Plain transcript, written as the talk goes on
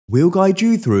We'll guide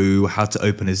you through how to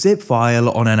open a zip file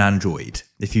on an Android.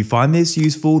 If you find this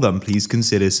useful, then please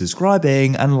consider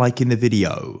subscribing and liking the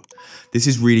video. This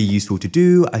is really useful to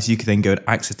do as you can then go and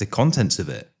access the contents of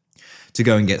it. To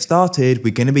go and get started,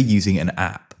 we're going to be using an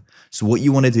app. So what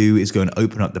you want to do is go and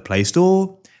open up the Play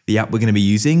Store. The app we're going to be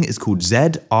using is called Z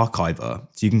Archiver.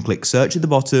 So you can click search at the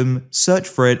bottom, search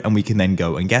for it, and we can then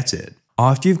go and get it.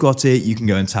 After you've got it, you can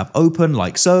go and tap open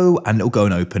like so, and it'll go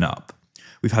and open up.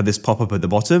 We've had this pop up at the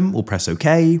bottom, we'll press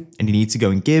OK, and you need to go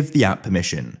and give the app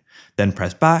permission. Then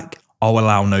press back, I'll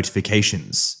allow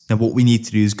notifications. Now what we need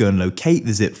to do is go and locate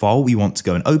the zip file we want to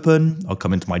go and open. I'll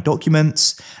come into my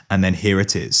documents, and then here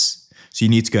it is. So you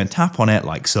need to go and tap on it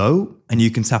like so, and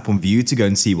you can tap on view to go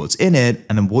and see what's in it,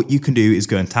 and then what you can do is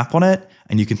go and tap on it,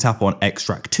 and you can tap on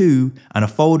extract to, and a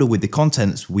folder with the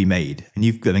contents we made, and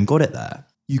you've then got it there.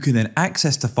 You can then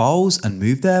access the files and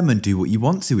move them and do what you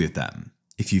want to with them.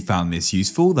 If you found this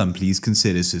useful, then please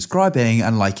consider subscribing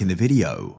and liking the video.